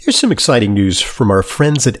Here's some exciting news from our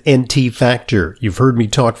friends at NT Factor. You've heard me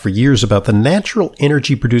talk for years about the natural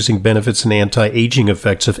energy-producing benefits and anti-aging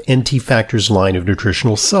effects of NT Factor's line of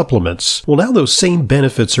nutritional supplements. Well, now those same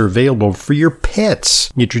benefits are available for your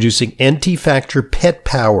pets. Introducing NT Factor Pet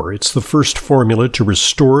Power. It's the first formula to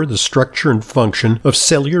restore the structure and function of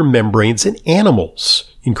cellular membranes in animals,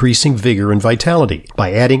 increasing vigor and vitality.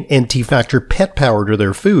 By adding NT Factor Pet Power to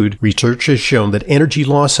their food, research has shown that energy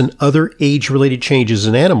loss and other age-related changes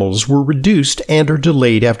in animals were reduced and are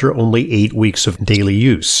delayed after only 8 weeks of daily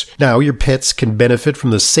use. Now, your pets can benefit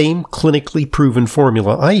from the same clinically proven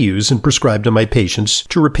formula I use and prescribe to my patients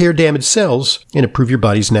to repair damaged cells and improve your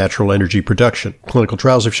body's natural energy production. Clinical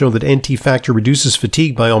trials have shown that NT Factor reduces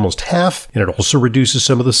fatigue by almost half, and it also reduces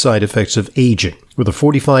some of the side effects of aging. With a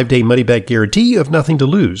 45-day money-back guarantee, you have nothing to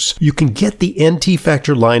lose. You can get the NT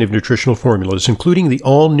Factor line of nutritional formulas, including the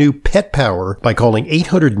all-new Pet Power, by calling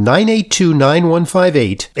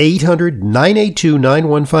 800-982-9158,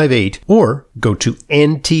 800-982-9158, or go to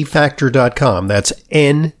ntfactor.com. That's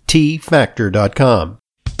ntfactor.com.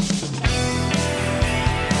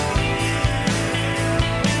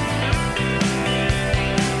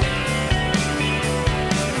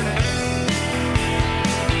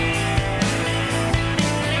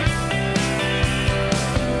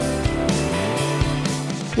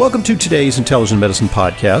 Welcome to today's Intelligent Medicine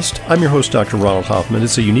Podcast. I'm your host, Dr. Ronald Hoffman.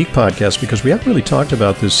 It's a unique podcast because we haven't really talked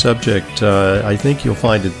about this subject. I think you'll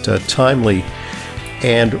find it timely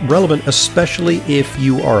and relevant, especially if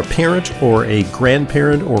you are a parent or a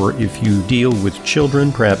grandparent, or if you deal with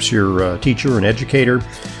children, perhaps you're a teacher or an educator.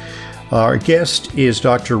 Our guest is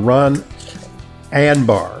Dr. Ron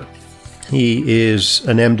Anbar. He is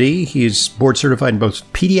an MD. He's board certified in both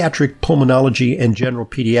pediatric pulmonology and general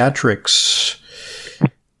pediatrics.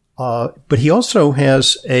 But he also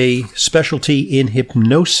has a specialty in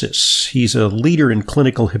hypnosis. He's a leader in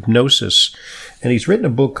clinical hypnosis, and he's written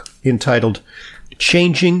a book entitled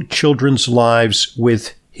Changing Children's Lives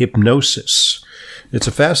with Hypnosis. It's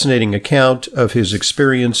a fascinating account of his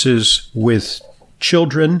experiences with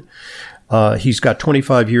children. He's got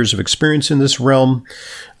 25 years of experience in this realm,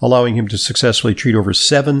 allowing him to successfully treat over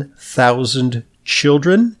 7,000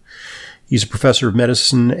 children. He's a professor of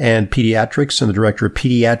medicine and pediatrics and the director of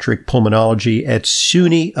pediatric pulmonology at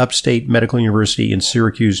SUNY Upstate Medical University in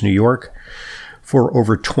Syracuse, New York, for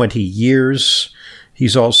over 20 years.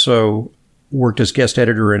 He's also worked as guest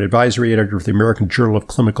editor and advisory editor of the American Journal of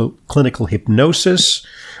Clinical Hypnosis,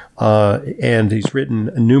 and he's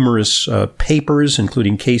written numerous papers,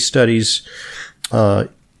 including case studies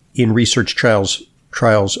in research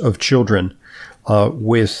trials of children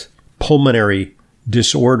with pulmonary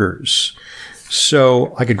disorders.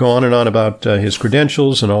 So I could go on and on about his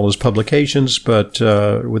credentials and all his publications, but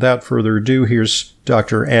without further ado, here's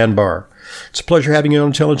Dr. Anbar. It's a pleasure having you on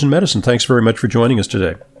Intelligent Medicine. Thanks very much for joining us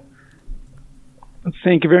today.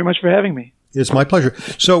 Thank you very much for having me. It's my pleasure.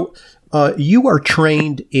 So you are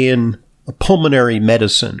trained in pulmonary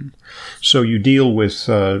medicine. So you deal with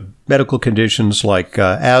medical conditions like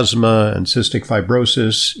asthma and cystic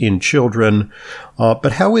fibrosis in children.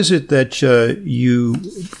 But how is it that you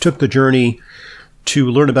took the journey to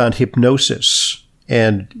learn about hypnosis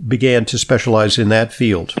and began to specialize in that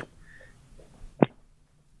field?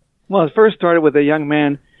 Well, it first started with a young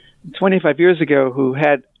man 25 years ago who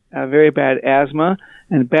had very bad asthma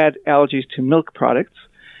and bad allergies to milk products.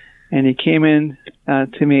 And he came in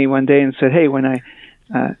to me one day and said, hey, when I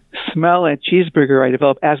smell a cheeseburger, I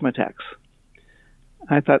develop asthma attacks.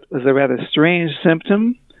 I thought it was a rather strange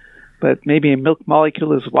symptom, but maybe a milk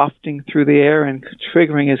molecule is wafting through the air and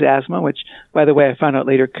triggering his asthma, which, by the way, I found out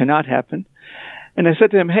later cannot happen. And I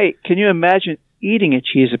said to him, hey, can you imagine eating a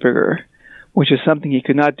cheeseburger, which is something he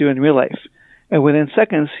could not do in real life? And within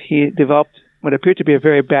seconds, he developed what appeared to be a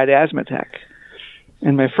very bad asthma attack.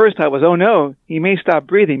 And my first thought was, oh no, he may stop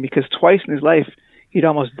breathing, because twice in his life, he'd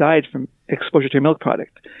almost died from exposure to a milk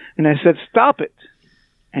product. And I said, stop it.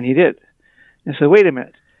 And he did. And so, wait a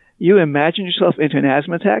minute. You imagine yourself into an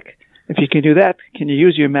asthma attack? If you can do that, can you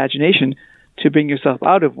use your imagination to bring yourself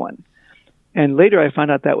out of one? And later I found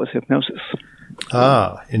out that was hypnosis.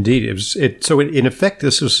 Ah, indeed. So in effect,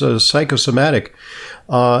 this is psychosomatic.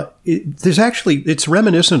 It's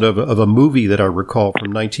reminiscent of a movie that I recall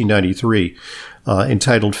from 1993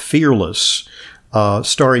 entitled Fearless,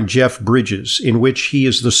 starring Jeff Bridges, in which he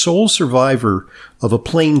is the sole survivor of a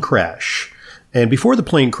plane crash. And before the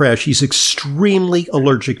plane crash, he's extremely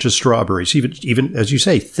allergic to strawberries. Even as you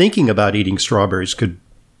say, thinking about eating strawberries could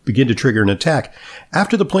begin to trigger an attack.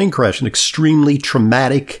 After the plane crash, an extremely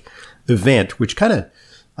traumatic event, which kind of,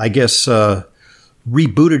 I guess,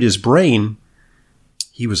 rebooted his brain,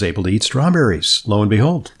 he was able to eat strawberries. Lo and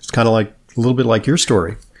behold, it's kind of like a little bit like your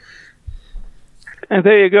story. And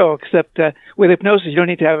there you go, except with hypnosis, you don't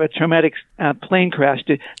need to have a traumatic plane crash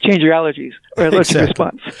to change your allergies or allergic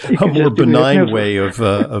response. A more benign way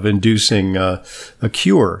of inducing a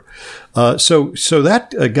cure. So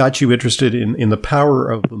that got you interested in the power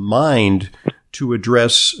of the mind to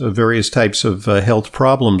address various types of health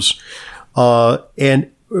problems.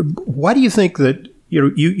 And why do you think that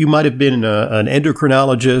you might have been an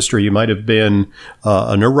endocrinologist, or you might have been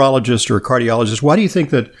a neurologist or a cardiologist? Why do you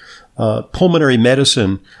think that pulmonary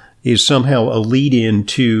medicine is somehow a lead-in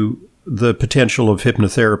to the potential of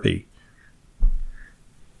hypnotherapy?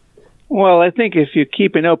 Well, I think if you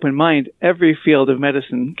keep an open mind, every field of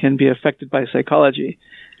medicine can be affected by psychology.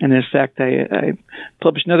 And in fact, I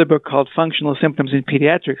published another book called Functional Symptoms in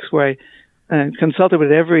Pediatrics, where I consulted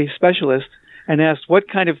with every specialist and asked what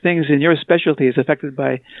kind of things in your specialty is affected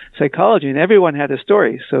by psychology, and everyone had a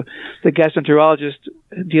story. So the gastroenterologists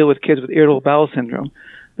deal with kids with irritable bowel syndrome.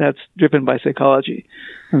 That's driven by psychology.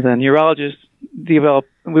 And the neurologists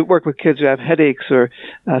we work with kids who have headaches or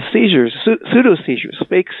seizures, pseudo-seizures,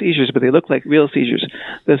 fake seizures, but they look like real seizures.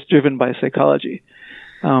 That's driven by psychology.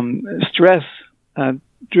 Stress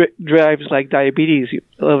drives like diabetes,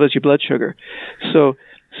 lowers your blood sugar. So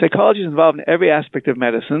psychology is involved in every aspect of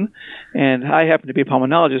medicine, and I happen to be a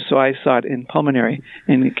pulmonologist, so I saw it in pulmonary,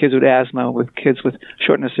 in kids with asthma, with kids with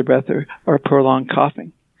shortness of breath or prolonged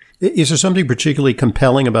coughing. Is there something particularly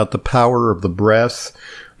compelling about the power of the breath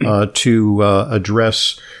to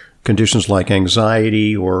address conditions like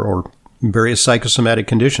anxiety or various psychosomatic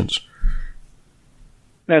conditions?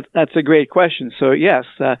 That's a great question. So yes,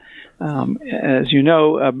 as you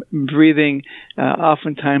know, breathing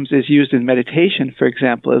oftentimes is used in meditation, for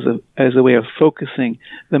example, as a way of focusing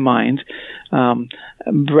the mind.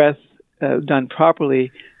 Breath done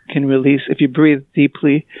properly can release, if you breathe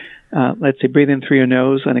deeply, let's say breathe in through your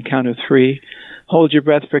nose on a count of 3, hold your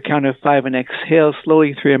breath for a count of 5, and exhale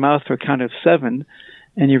slowly through your mouth for a count of 7,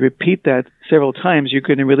 and you repeat that several times, you're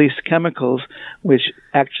going to release chemicals which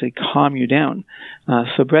actually calm you down.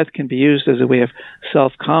 So breath can be used as a way of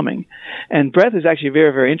self-calming. And breath is actually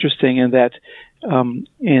very, very interesting in that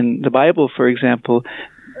in the Bible, for example,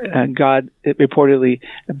 God reportedly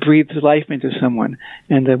breathed life into someone.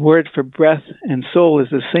 And the word for breath and soul is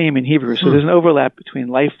the same in Hebrew. So there's an overlap between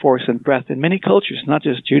life force and breath in many cultures, not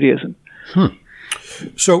just Judaism.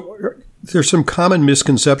 So there's some common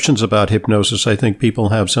misconceptions about hypnosis. I think people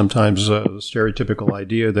have sometimes a stereotypical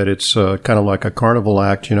idea that it's kind of like a carnival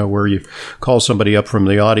act, where you call somebody up from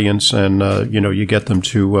the audience and, you get them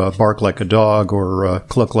to bark like a dog or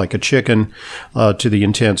cluck like a chicken to the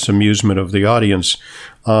intense amusement of the audience.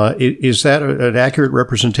 Is that an accurate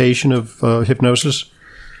representation of hypnosis?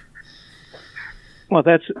 Well,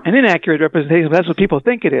 that's an inaccurate representation, but that's what people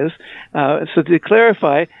think it is. So to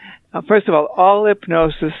clarify, first of all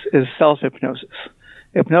hypnosis is self-hypnosis.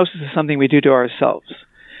 Hypnosis is something we do to ourselves.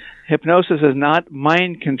 Hypnosis is not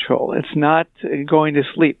mind control. It's not going to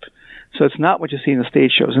sleep. So it's not what you see in the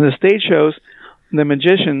stage shows. In the stage shows, the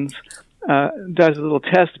magicians does a little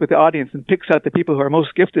test with the audience and picks out the people who are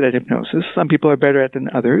most gifted at hypnosis. Some people are better at it than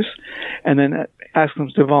others, and then asks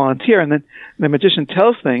them to volunteer. And then the magician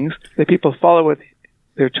tells things that people follow what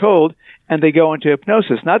they're told, and they go into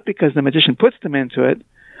hypnosis, not because the magician puts them into it,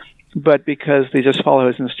 but because they just follow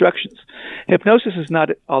his instructions. Hypnosis is not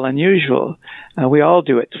at all unusual. We all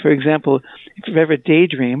do it. For example, if you've ever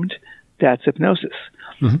daydreamed, that's hypnosis.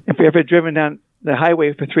 Mm-hmm. If you've ever driven down the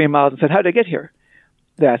highway for 3 miles and said, "How'd I get here?"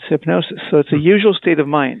 That's hypnosis. So it's a usual state of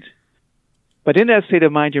mind. But in that state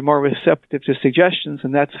of mind, you're more receptive to suggestions,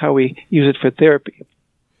 and that's how we use it for therapy.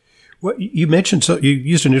 Well, you mentioned, you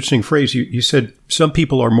used an interesting phrase. You said some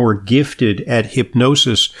people are more gifted at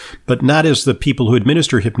hypnosis, but not as the people who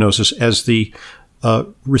administer hypnosis, as the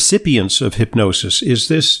recipients of hypnosis. Is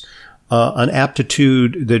this an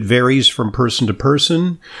aptitude that varies from person to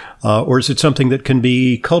person, or is it something that can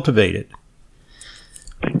be cultivated?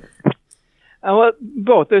 Well,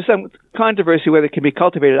 both. There's some controversy whether it can be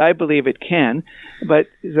cultivated. I believe it can, but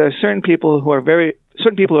there are certain people who are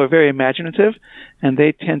very imaginative, and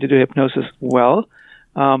they tend to do hypnosis well.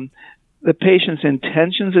 The patient's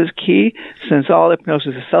intentions is key, since all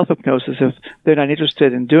hypnosis is self-hypnosis. If they're not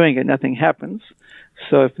interested in doing it, nothing happens.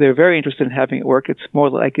 So if they're very interested in having it work, it's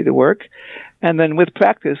more likely to work. And then with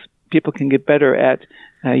practice, people can get better at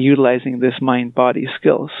utilizing this mind-body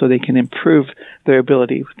skill, so they can improve their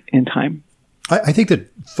ability in time. I think that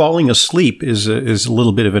falling asleep is a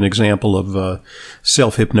little bit of an example of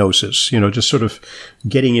self-hypnosis, just sort of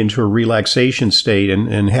getting into a relaxation state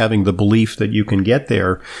and having the belief that you can get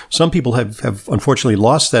there. Some people have unfortunately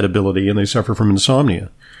lost that ability, and they suffer from insomnia.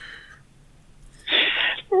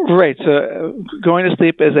 Right. So going to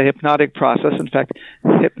sleep is a hypnotic process. In fact,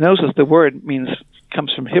 hypnosis, the word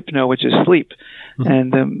comes from hypno, which is sleep. Mm-hmm.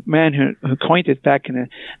 And the man who coined it back in the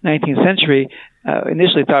 19th century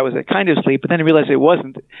initially thought it was a kind of sleep, but then he realized it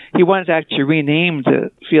wasn't. He wanted to actually rename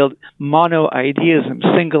the field monoideism,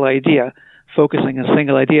 single idea, focusing on a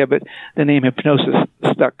single idea, but the name hypnosis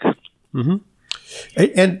stuck. Mm-hmm.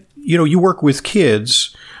 And, you work with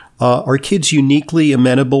kids. Are kids uniquely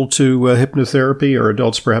amenable to hypnotherapy, or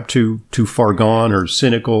adults perhaps too far gone or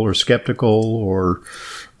cynical or skeptical or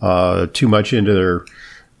too much into their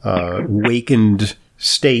awakened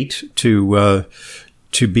state to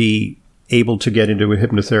be able to get into a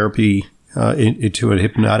hypnotherapy, into a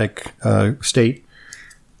hypnotic state?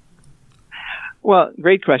 Well,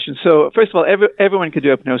 great question. So first of all, everyone could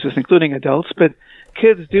do hypnosis, including adults, but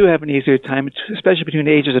kids do have an easier time, especially between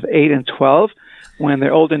the ages of 8 and 12, when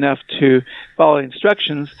they're old enough to follow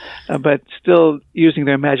instructions, but still using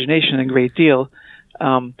their imagination a great deal.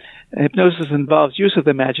 Hypnosis involves use of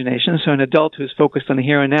the imagination, so an adult who's focused on the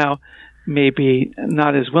here and now may be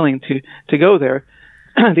not as willing to go there.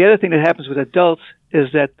 The other thing that happens with adults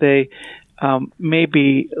is that they may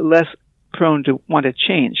be less prone to want to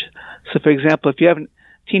change. So, for example, if you have a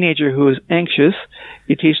teenager who is anxious,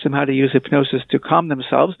 you teach them how to use hypnosis to calm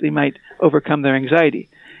themselves, they might overcome their anxiety.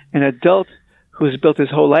 An adult who has built his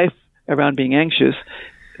whole life around being anxious,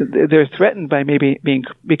 they're threatened by maybe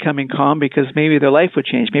becoming calm because maybe their life would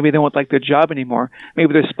change. Maybe they won't like their job anymore.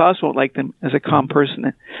 Maybe their spouse won't like them as a calm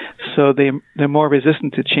person. So they're more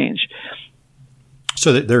resistant to change.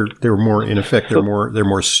 So that they're more, in effect, they're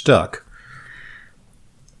more stuck.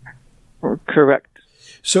 Correct.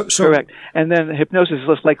 So correct. And then hypnosis is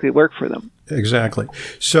less likely to work for them. Exactly.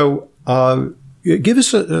 So give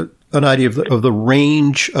us an idea of the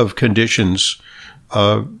range of conditions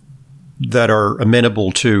that are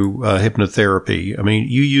amenable to hypnotherapy. I mean,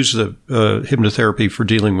 you use the hypnotherapy for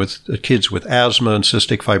dealing with kids with asthma and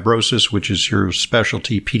cystic fibrosis, which is your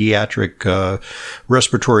specialty, pediatric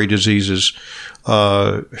respiratory diseases.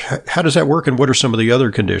 How does that work, and what are some of the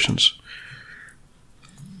other conditions?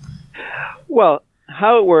 Well,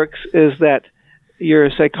 how it works is that your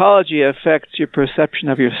psychology affects your perception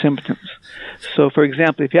of your symptoms. So, for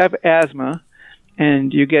example, if you have asthma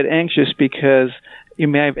and you get anxious because you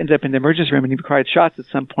may have ended up in the emergency room and you required shots at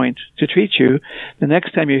some point to treat you, the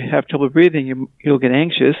next time you have trouble breathing, you'll get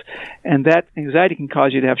anxious, and that anxiety can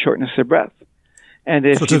cause you to have shortness of breath. And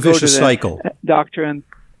if so it's you a vicious cycle. Doctor and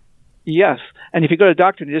yes, and if you go to a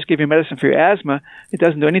doctor and they just give you medicine for your asthma, it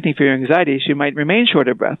doesn't do anything for your anxiety, so you might remain short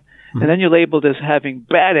of breath. Mm-hmm. And then you're labeled as having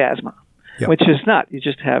bad asthma, yep. Which is not. You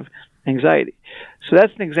just have anxiety. So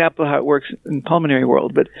that's an example of how it works in the pulmonary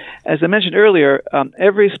world. But as I mentioned earlier,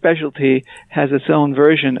 every specialty has its own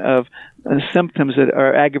version of symptoms that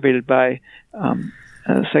are aggravated by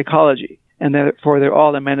psychology, and therefore they're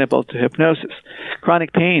all amenable to hypnosis.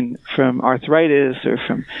 Chronic pain from arthritis or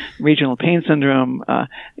from regional pain syndrome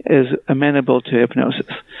is amenable to hypnosis.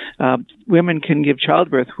 Women can give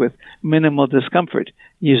childbirth with minimal discomfort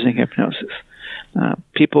using hypnosis.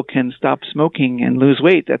 People can stop smoking and lose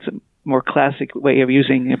weight. That's a more classic way of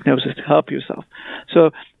using hypnosis to help yourself.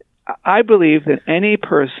 So I believe that any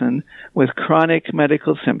person with chronic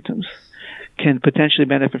medical symptoms can potentially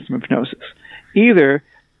benefit from hypnosis. Either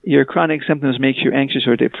your chronic symptoms make you anxious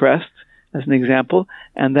or depressed, as an example,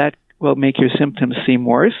 and that will make your symptoms seem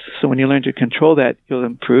worse. So when you learn to control that, you'll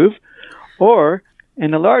improve. Or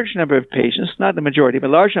in a large number of patients, not the majority, but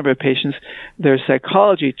a large number of patients, their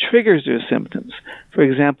psychology triggers their symptoms. For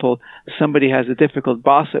example, somebody has a difficult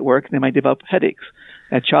boss at work, they might develop headaches.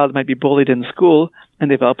 A child might be bullied in school and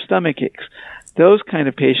develop stomach aches. Those kind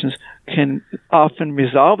of patients can often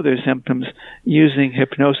resolve their symptoms using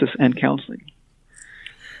hypnosis and counseling.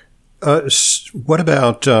 What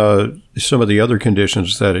about some of the other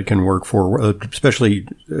conditions that it can work for, especially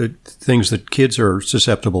things that kids are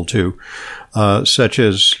susceptible to, such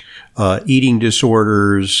as eating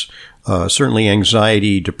disorders, certainly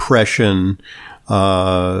anxiety, depression,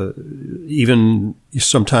 even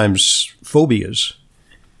sometimes phobias?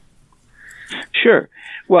 Sure.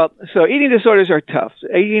 Well, so eating disorders are tough.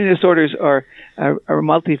 Eating disorders are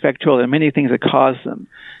multifactorial. There are many things that cause them.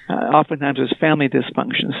 Oftentimes there's family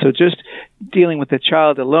dysfunction. So just dealing with the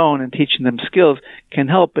child alone and teaching them skills can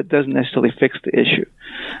help, but doesn't necessarily fix the issue.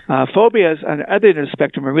 Phobias on the other end of the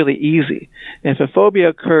spectrum are really easy. If a phobia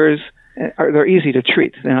occurs, they're easy to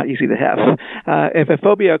treat. They're not easy to have. If a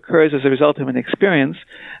phobia occurs as a result of an experience,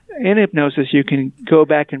 in hypnosis you can go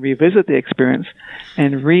back and revisit the experience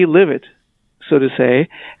and relive it, so to say,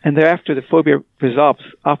 and thereafter the phobia resolves,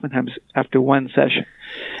 oftentimes after one session.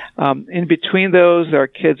 In between those, there are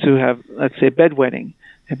kids who have, let's say, bedwetting,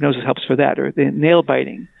 hypnosis helps for that, or the nail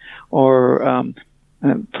biting, or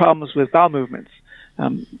problems with bowel movements. A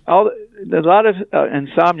lot of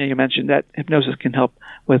insomnia you mentioned, that hypnosis can help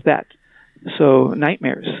with that. So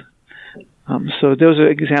nightmares. So those are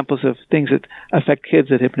examples of things that affect kids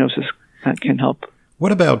that hypnosis can help.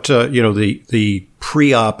 What about, the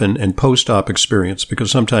pre-op and post-op experience? Because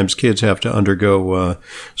sometimes kids have to undergo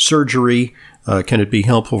surgery. Can it be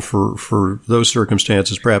helpful for those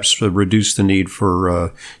circumstances, perhaps to reduce the need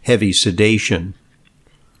for heavy sedation?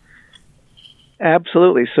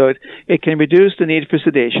 Absolutely. So it can reduce the need for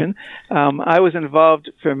sedation. I was involved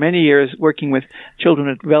for many years working with children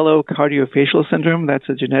with velocardiofacial syndrome. That's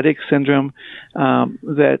a genetic syndrome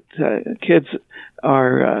that kids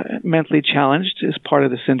are mentally challenged as part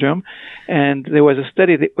of the syndrome. And there was a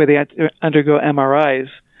study where they had to undergo MRIs,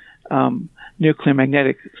 nuclear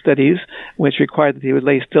magnetic studies, which required that they would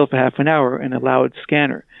lay still for half an hour in a loud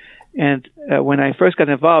scanner. And when I first got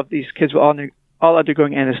involved, these kids were all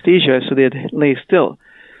undergoing anesthesia, so they'd lay still.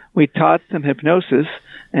 We taught them hypnosis,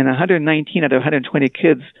 and 119 out of 120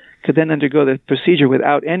 kids could then undergo the procedure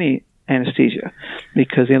without any anesthesia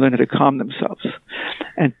because they learned how to calm themselves.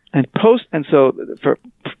 And so for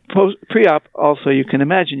pre-op, also you can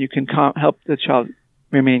imagine you can help the child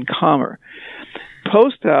remain calmer.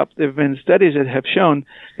 Post-op, there have been studies that have shown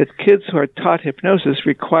that kids who are taught hypnosis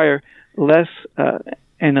require less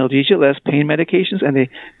analgesia, less pain medications, and they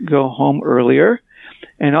go home earlier.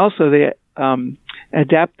 And also they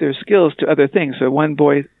adapt their skills to other things. So one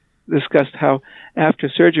boy discussed how after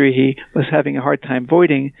surgery he was having a hard time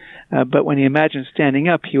voiding, but when he imagined standing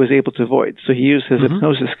up, he was able to void. So he used his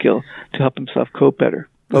hypnosis skill to help himself cope better.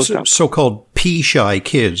 So-called pee-shy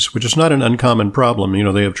kids, which is not an uncommon problem.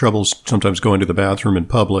 They have trouble sometimes going to the bathroom in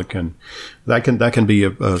public, and that can be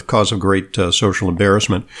a cause of great social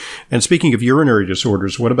embarrassment. And speaking of urinary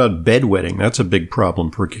disorders, what about bedwetting? That's a big problem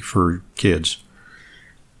for kids.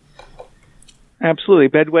 Absolutely.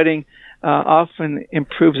 Bedwetting often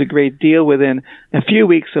improves a great deal within a few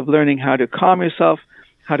weeks of learning how to calm yourself,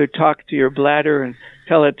 how to talk to your bladder and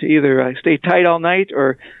tell it to either stay tight all night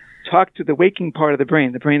or talk to the waking part of the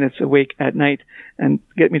brain that's awake at night, and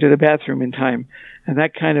get me to the bathroom in time. And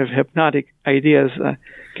that kind of hypnotic ideas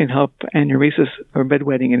can help enuresis or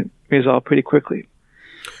bedwetting and resolve pretty quickly.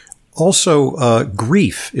 Also,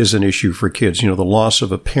 grief is an issue for kids. The loss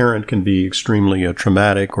of a parent can be extremely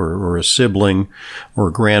traumatic, or a sibling or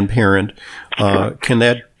a grandparent. Can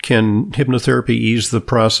hypnotherapy ease the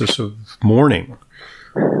process of mourning?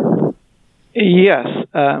 Yes,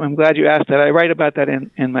 I'm glad you asked that. I write about that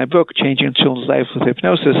in my book, Changing Children's Lives with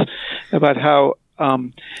Hypnosis, about how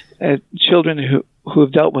children who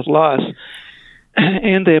have dealt with loss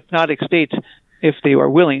in the hypnotic state, if they are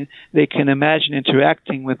willing, they can imagine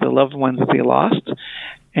interacting with the loved ones that they lost.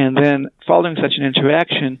 And then following such an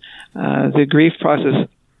interaction, the grief process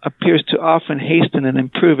appears to often hasten and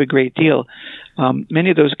improve a great deal. Many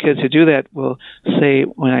of those kids who do that will say,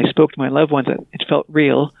 when I spoke to my loved ones, that it felt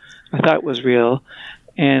real. I thought it was real.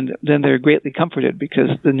 And then they're greatly comforted because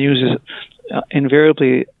the news is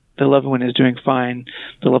invariably the loved one is doing fine.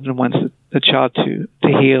 The loved one wants the child to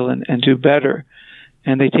heal and do better.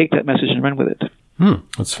 And they take that message and run with it.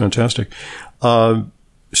 That's fantastic.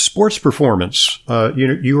 Sports performance.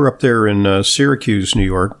 You were up there in Syracuse, New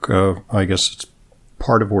York. I guess it's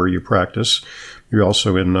part of where you practice. You're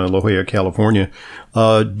also in La Jolla, California.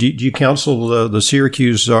 Do you counsel the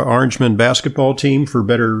Syracuse Orangemen basketball team for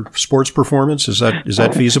better sports performance? Is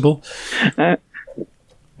that feasible?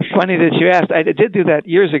 Funny that you asked. I did do that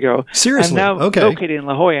years ago. Seriously? I'm now okay. located in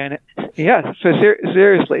La Jolla, and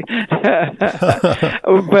seriously.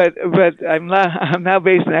 but I'm now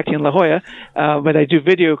based actually in La Jolla, but I do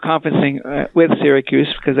video conferencing with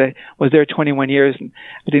Syracuse because I was there 21 years, and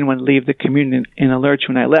I didn't want to leave the community in a lurch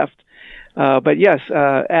when I left. But yes,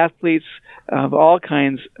 athletes of all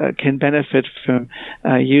kinds can benefit from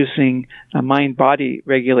using mind-body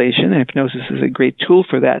regulation. Hypnosis is a great tool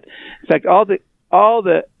for that. In fact, all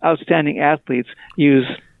the outstanding athletes use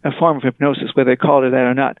a form of hypnosis, whether they call it that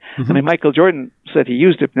or not. I mean, Michael Jordan said he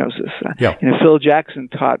used hypnosis. Phil Jackson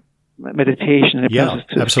taught meditation and hypnosis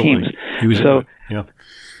to his teams.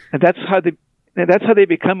 And that's how they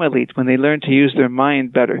become elite, when they learn to use their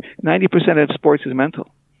mind better. 90% of sports is mental.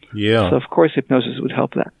 Yeah. So, of course, hypnosis would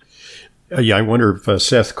help that. I wonder if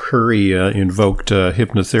Seth Curry invoked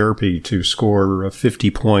hypnotherapy to score 50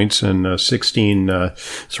 points and 16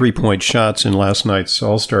 three-point shots in last night's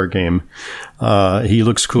All-Star game. He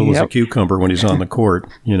looks cool as a cucumber when he's on the court.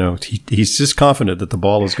 He's just confident that the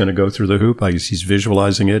ball is going to go through the hoop. He's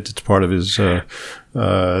visualizing it. It's part of his,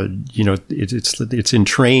 it's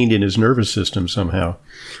entrained in his nervous system somehow.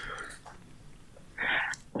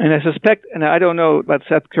 And I suspect, and I don't know about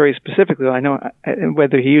Seth Curry specifically. I know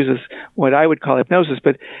whether he uses what I would call hypnosis,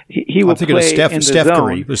 but he will play in the Steph zone.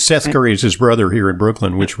 Curry. Seth Curry is his brother here in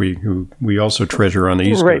Brooklyn, which we also treasure on the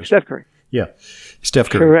East Coast. Right, Steph Curry. Yeah, Steph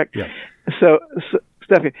Curry. Correct. Yeah. So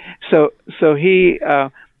Steph Curry. So he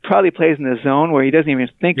probably plays in the zone where he doesn't even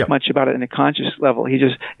think much about it in a conscious level. It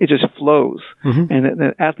just flows, and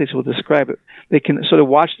the athletes will describe it. They can sort of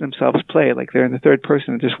watch themselves play, like they're in the third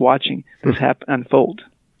person, and just watching this unfold.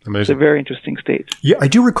 Amazing. It's a very interesting state. Yeah, I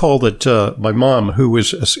do recall that my mom, who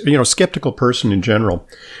was a skeptical person in general,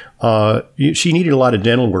 she needed a lot of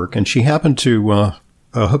dental work, and she happened to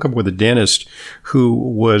hook up with a dentist who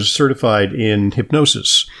was certified in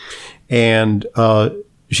hypnosis, and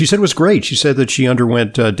she said it was great. She said that she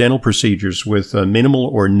underwent dental procedures with minimal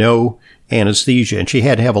or no anesthesia, and she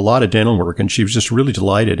had to have a lot of dental work, and she was just really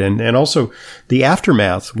delighted. And also the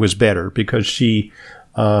aftermath was better because she,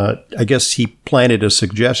 I guess he planted a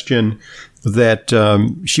suggestion that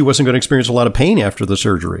she wasn't going to experience a lot of pain after the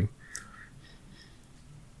surgery.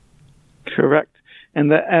 Correct.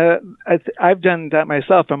 And I've done that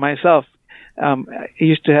myself. For myself, I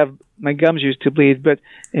used to have, my gums used to bleed, but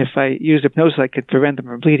if I used hypnosis, I could prevent them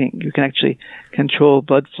from bleeding. You can actually control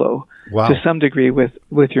blood flow to some degree with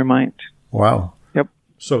your mind. Wow. Yep.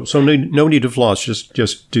 So no need to floss.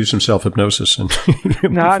 Just do some self-hypnosis. And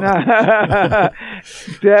No.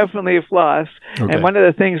 Definitely floss. Okay. And one of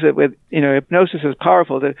the things that with, hypnosis is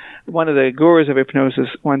powerful. That one of the gurus of hypnosis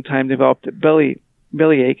one time developed a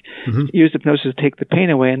bellyache, used hypnosis to take the pain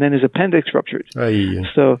away, and then his appendix ruptured.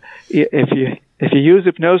 So if you use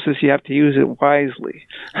hypnosis, you have to use it wisely.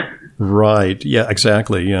 Right. Yeah,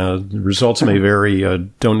 exactly. The results may vary.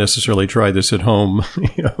 Don't necessarily try this at home,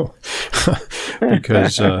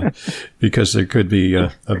 because there could be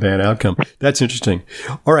a bad outcome. That's interesting.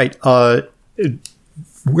 All right.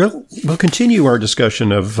 We'll continue our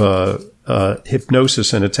discussion of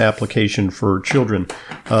hypnosis and its application for children.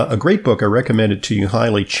 A great book, I recommend it to you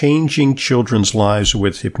highly, Changing Children's Lives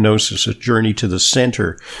with Hypnosis, A Journey to the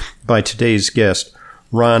Center, by today's guest,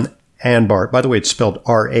 Ron Anbar. By the way, it's spelled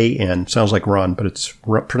R-A-N. Sounds like Ron, but it's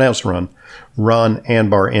pronounced Ron. Ron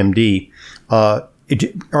Anbar, M.D. Are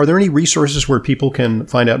there any resources where people can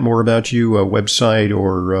find out more about you, a website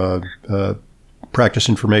or practice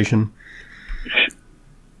information?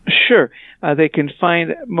 Sure. They can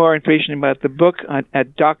find more information about the book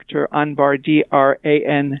at Dr. Anbar,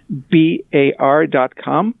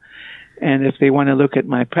 DRANBAR.com. And if they want to look at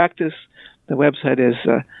my practice, the website is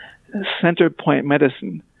Centerpoint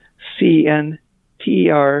Medicine, CNTERPOINT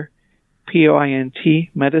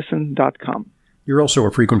medicine.com. You're also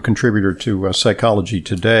a frequent contributor to Psychology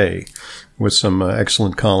Today with some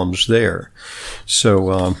excellent columns there.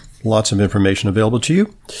 So lots of information available to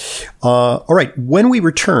you. All right. When we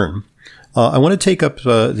return, I want to take up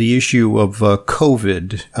the issue of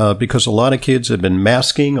COVID because a lot of kids have been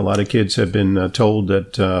masking. A lot of kids have been told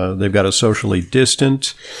that they've got to socially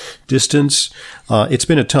distance. It's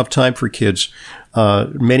been a tough time for kids.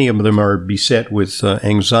 Many of them are beset with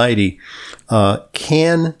anxiety.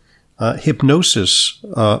 Can hypnosis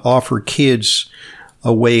offer kids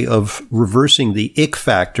a way of reversing the ick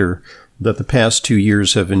factor that the past 2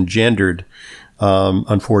 years have engendered,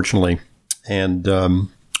 unfortunately, and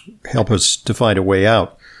help us to find a way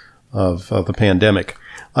out of the pandemic?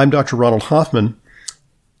 I'm Dr. Ronald Hoffman,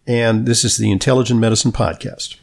 and this is the Intelligent Medicine Podcast.